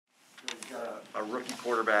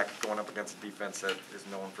quarterback going up against a defense that is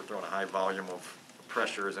known for throwing a high volume of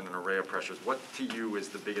pressures and an array of pressures. What to you is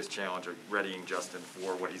the biggest challenge of readying Justin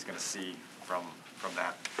for what he's going to see from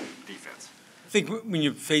that defense? I think when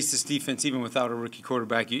you face this defense, even without a rookie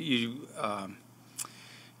quarterback, you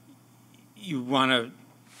want to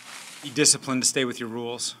be disciplined to stay with your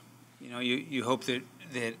rules. You know, you hope that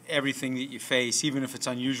everything that you face, even if it's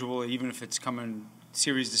unusual, even if it's coming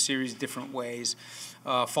series to series different ways,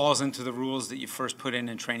 falls into the rules that you first put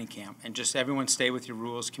in training camp. And just everyone stay with your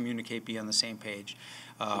rules, communicate, be on the same page.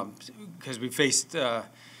 Because we faced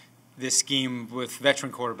this scheme with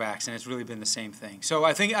veteran quarterbacks, and it's really been the same thing. So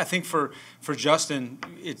I think for Justin,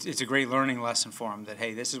 it's a great learning lesson for him that,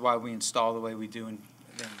 hey, this is why we install the way we do in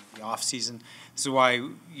the off season. This is why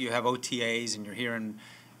you have OTAs and you're here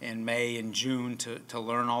in May and June to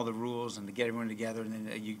learn all the rules and to get everyone together, and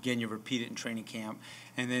then you repeat it in training camp.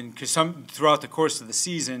 And then because throughout the course of the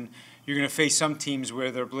season, you're going to face some teams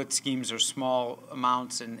where their blitz schemes are small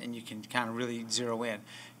amounts and you can kind of really zero in.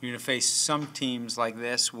 You're going to face some teams like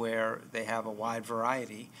this where they have a wide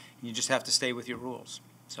variety, and you just have to stay with your rules.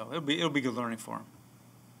 So it'll be good learning for them.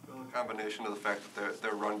 A combination of the fact that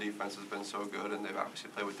their run defense has been so good, and they've obviously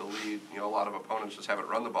played with the lead. You know, a lot of opponents just haven't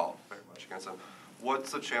run the ball very much against them.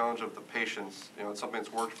 What's the challenge of the patience? You know, it's something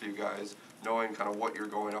that's worked for you guys, knowing kind of what you're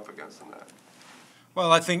going up against in that.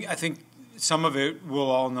 Well, I think some of it we'll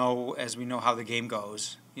all know as we know how the game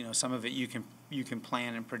goes. You know, some of it you can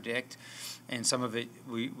plan and predict, and some of it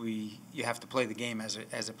you have to play the game as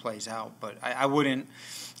it plays out. But I wouldn't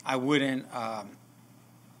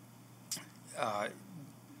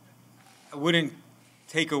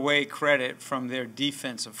take away credit from their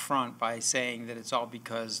defensive front by saying that it's all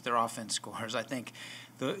because their offense scores. I think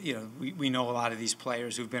we know a lot of these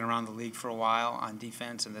players who've been around the league for a while on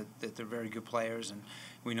defense, and that they're very good players, and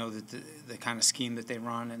we know that the kind of scheme that they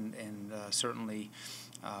run, and certainly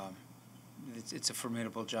it's a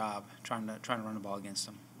formidable job trying to run the ball against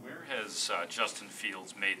them. Where has Justin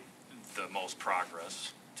Fields made the most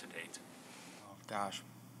progress to date? Oh gosh.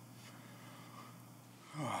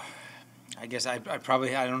 Oh. I guess I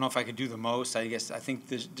don't know if I could do the most. I think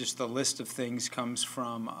just the list of things comes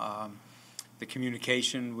from the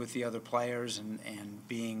communication with the other players and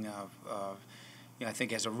being, I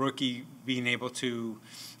think as a rookie, being able to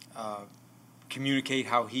communicate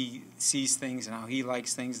how he sees things and how he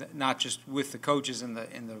likes things, not just with the coaches in the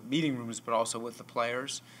meeting rooms, but also with the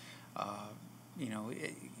players.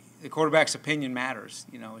 The quarterback's opinion matters.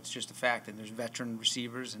 You know, it's just a fact. And there's veteran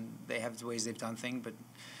receivers, and they have the ways they've done things, but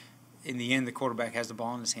in the end, the quarterback has the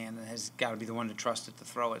ball in his hand and has got to be the one to trust it to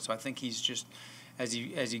throw it. So I think he's just, as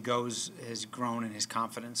he goes, has grown in his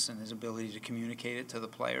confidence and his ability to communicate it to the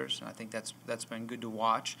players. And I think that's been good to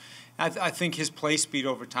watch. I think his play speed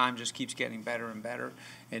over time just keeps getting better and better.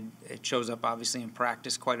 It shows up obviously in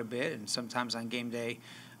practice quite a bit, and sometimes on game day,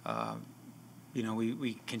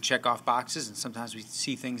 we can check off boxes, and sometimes we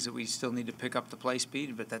see things that we still need to pick up the play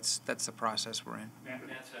speed. But that's the process we're in. Matt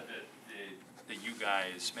said that you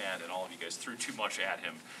guys, Matt, and all of you guys threw too much at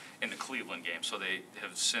him in the Cleveland game, so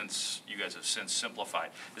you guys have since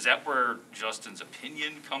simplified. Is that where Justin's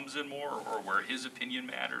opinion comes in more, or where his opinion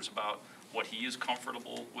matters about what he is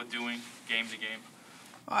comfortable with doing game to game?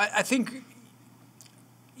 I think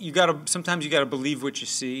sometimes you gotta believe what you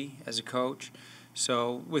see as a coach.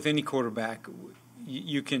 So with any quarterback,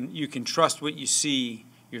 you can trust what you see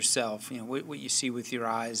yourself. You know, what you see with your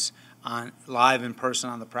eyes on live in person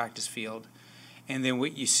on the practice field, and then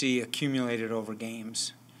what you see accumulated over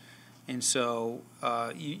games. And so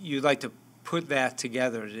you like to put that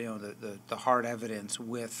together, the hard evidence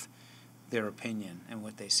with their opinion and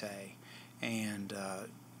what they say. And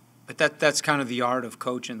but that's kind of the art of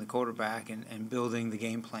coaching the quarterback and building the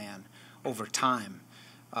game plan over time.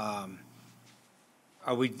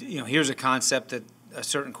 Here's a concept that a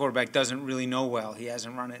certain quarterback doesn't really know well. He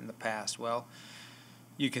hasn't run it in the past. Well,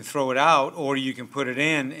 you can throw it out, or you can put it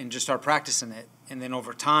in and just start practicing it. And then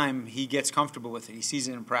over time, he gets comfortable with it. He sees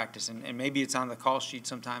it in practice, and maybe it's on the call sheet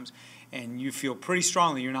sometimes, and you feel pretty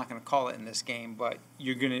strongly you're not going to call it in this game, but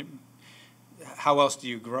you're going to – how else do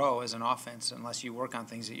you grow as an offense unless you work on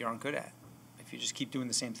things that you aren't good at? If you just keep doing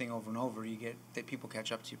the same thing over and over, you get that people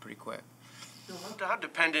catch up to you pretty quick. How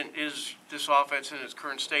dependent is this offense in its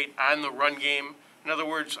current state on the run game? In other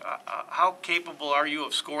words, how capable are you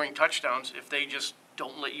of scoring touchdowns if they just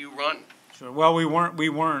don't let you run? Sure. Well, we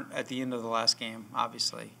weren't at the end of the last game,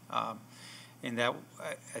 obviously. And that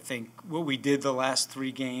I think what we did the last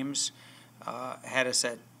 3 games had us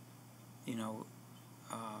at,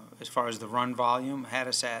 as far as the run volume, had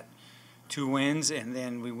us at 2 wins, and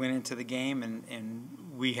then we went into the game and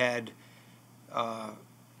we had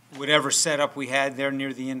whatever setup we had there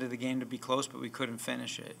near the end of the game to be close, but we couldn't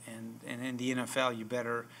finish it. And in the NFL, you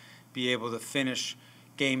better be able to finish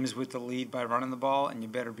games with the lead by running the ball, and you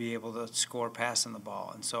better be able to score passing the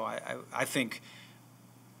ball. And so I think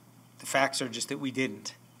the facts are just that we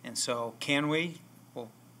didn't. And so can we? Well,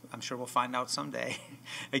 I'm sure we'll find out someday.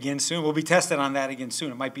 Again soon. We'll be tested on that again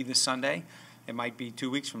soon. It might be this Sunday. It might be 2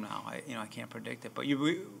 weeks from now. I can't predict it. But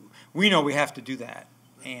we know we have to do that.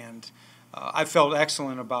 And I felt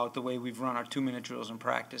excellent about the way we've run our 2-minute drills in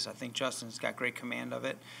practice. I think Justin's got great command of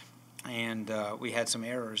it. And we had some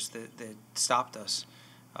errors that stopped us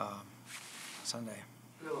Sunday.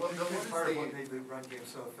 Bill, a big part of what made the run game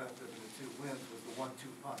so effective in the 2 wins was the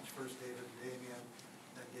 1-2 punch. First David and Damian,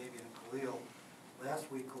 then Damian and Khalil.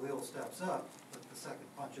 Last week, Khalil steps up, but the second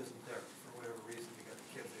punch isn't there. For whatever reason, you got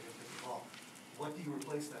the kids, they didn't hit the ball. What do you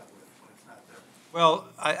replace that with when it's not there? Well,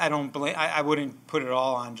 I don't blame. I wouldn't put it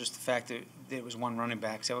all on just the fact that there was one running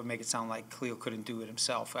back. So that would make it sound like Khalil couldn't do it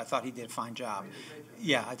himself. I thought he did a fine job.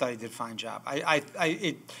 Yeah, I thought he did a fine job.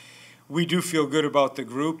 We do feel good about the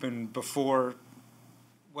group, and before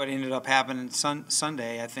what ended up happening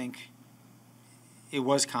Sunday, I think it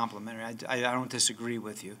was complimentary. I don't disagree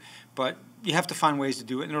with you, but you have to find ways to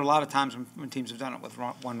do it. And there are a lot of times when teams have done it with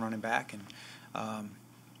one running back, and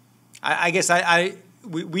I guess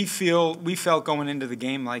we felt going into the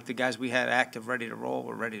game like the guys we had active, ready to roll,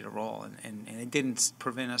 were ready to roll, and it didn't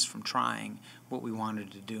prevent us from trying what we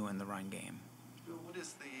wanted to do in the run game. What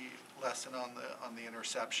is the lesson on the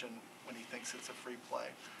interception when he thinks it's a free play?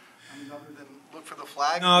 I mean, other than look for the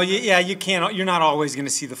flag? No, you can't. You're not always going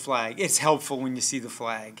to see the flag. It's helpful when you see the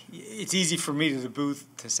flag. It's easy for me to the booth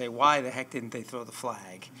to say, why the heck didn't they throw the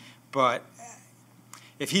flag? But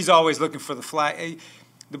if he's always looking for the flag,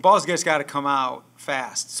 the ball's just got to come out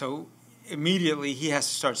fast. So immediately he has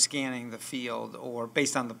to start scanning the field, or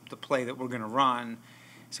based on the play that we're going to run.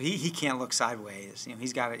 So he can't look sideways.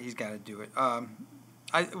 He's got to do it.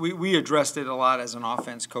 We addressed it a lot as an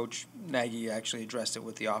offense. Coach Nagy actually addressed it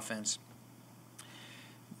with the offense.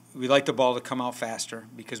 We like the ball to come out faster,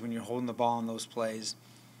 because when you're holding the ball in those plays,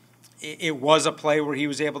 it was a play where he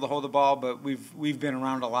was able to hold the ball, but we've been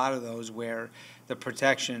around a lot of those where the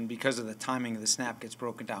protection, because of the timing of the snap, gets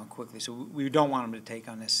broken down quickly. So we don't want him to take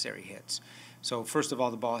unnecessary hits. So first of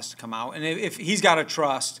all, the ball has to come out. And if he's got to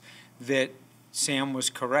trust that Sam was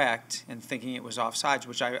correct in thinking it was offsides,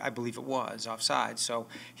 which I believe it was offsides. So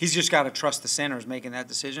he's just got to trust the center is making that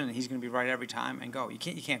decision, and he's going to be right every time and go. You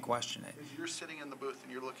can't question it. If you're sitting in the booth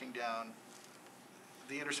and you're looking down,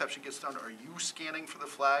 the interception gets done. Are you scanning for the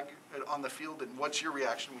flag on the field, and what's your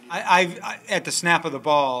reaction when you? I at the snap of the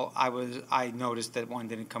ball, I noticed that one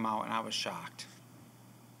didn't come out, and I was shocked.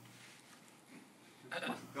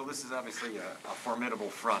 Bill, this is obviously a formidable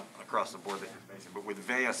front across the board that you're facing, but with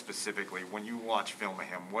Vea specifically, when you watch film of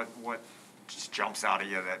him, what just jumps out at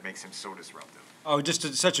you that makes him so disruptive? Oh, just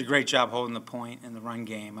such a great job holding the point in the run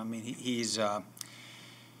game. I mean, he's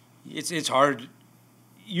it's hard.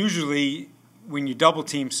 Usually, when you double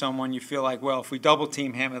team someone, you feel like, well, if we double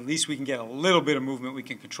team him, at least we can get a little bit of movement. We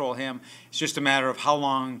can control him. It's just a matter of how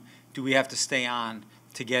long do we have to stay on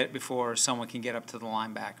to get it before someone can get up to the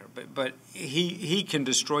linebacker. But he can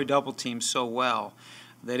destroy double teams so well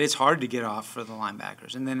that it's hard to get off for the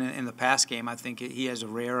linebackers. And then in the pass game, I think he has a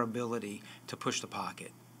rare ability to push the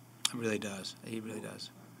pocket. He really does. He really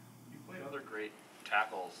does. You played other great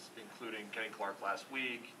tackles, including Kenny Clark last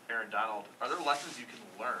week, Aaron Donald. Are there lessons you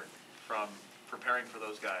can learn from preparing for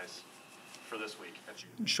those guys for this week?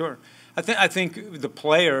 Sure. I think the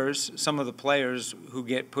players, some of the players who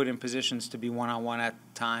get put in positions to be one-on-one at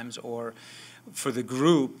times, or for the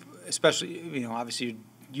group, especially, obviously you're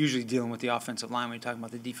usually dealing with the offensive line when you're talking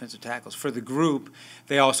about the defensive tackles. For the group,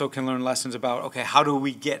 they also can learn lessons about, okay, how do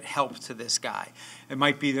we get help to this guy? It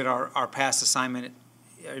might be that our pass assignment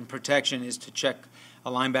in protection is to check a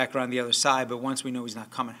linebacker on the other side, but once we know he's not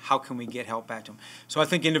coming, how can we get help back to him? So I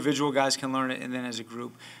think individual guys can learn it, and then as a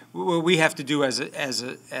group, what we have to do as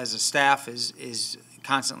a staff is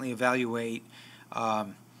constantly evaluate,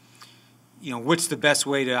 what's the best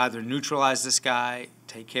way to either neutralize this guy,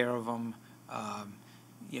 take care of him.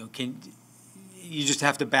 You just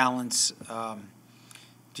have to balance.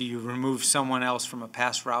 Do you remove someone else from a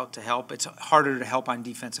pass route to help? It's harder to help on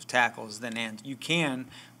defensive tackles than ends. You can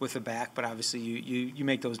with the back, but obviously you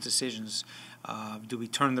make those decisions. Do we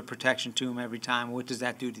turn the protection to him every time? What does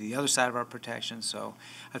that do to the other side of our protection? So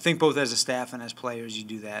I think both as a staff and as players you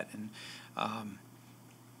do that. And,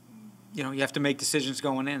 you have to make decisions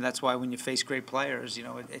going in. That's why when you face great players,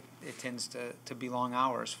 it tends to be long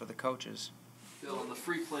hours for the coaches. Bill, on the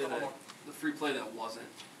free play that wasn't,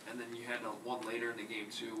 And then you had one later in the game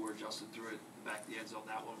too, where Justin threw it back to the end zone.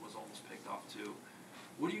 That one was almost picked off too.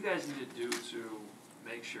 What do you guys need to do to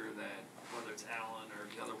make sure that whether it's Allen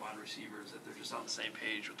or the other wide receivers, that they're just on the same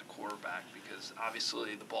page with the quarterback? Because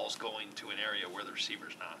obviously the ball's going to an area where the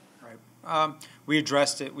receiver's not. Right. We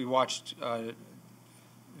addressed it. We watched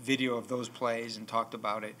video of those plays and talked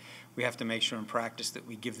about it. We have to make sure in practice that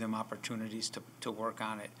we give them opportunities to work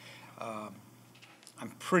on it. I'm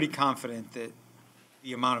pretty confident that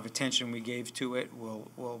the amount of attention we gave to it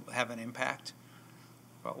will have an impact,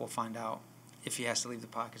 but we'll find out if he has to leave the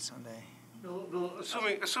pocket Sunday. Bill,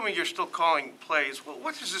 assuming you're still calling plays, well,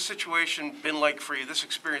 what has this situation been like for you, this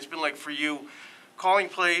experience been like for you, calling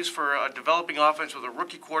plays for a developing offense with a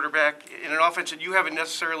rookie quarterback in an offense that you haven't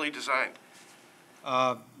necessarily designed?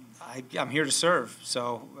 I'm here to serve,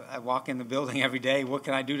 so I walk in the building every day. What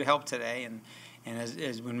can I do to help today? And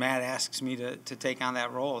as when Matt asks me to take on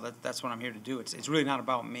that role, that's what I'm here to do. It's really not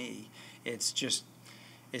about me. It's just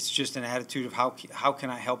an attitude of how can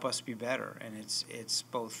I help us be better, and it's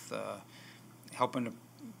both helping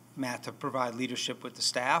Matt to provide leadership with the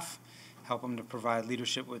staff, help him to provide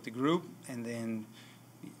leadership with the group, and then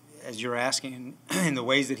as you're asking, in the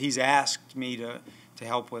ways that he's asked me to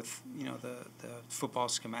help with, the football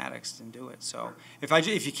schematics and do it. So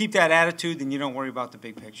if you keep that attitude, then you don't worry about the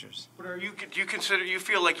big pictures. But do you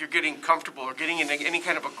feel like you're getting comfortable or getting in any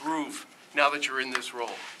kind of a groove now that you're in this role,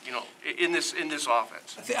 in this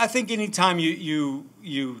offense? I think anytime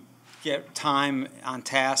you get time on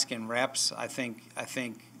task and reps, I think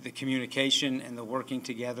the communication and the working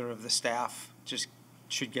together of the staff just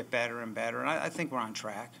should get better and better. And I think we're on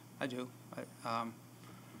track. I do.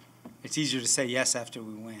 It's easier to say yes after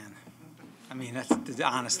we win. I mean,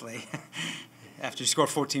 honestly, after you score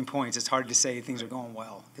 14 points, it's hard to say things are going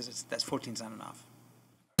well because that's 14's not enough.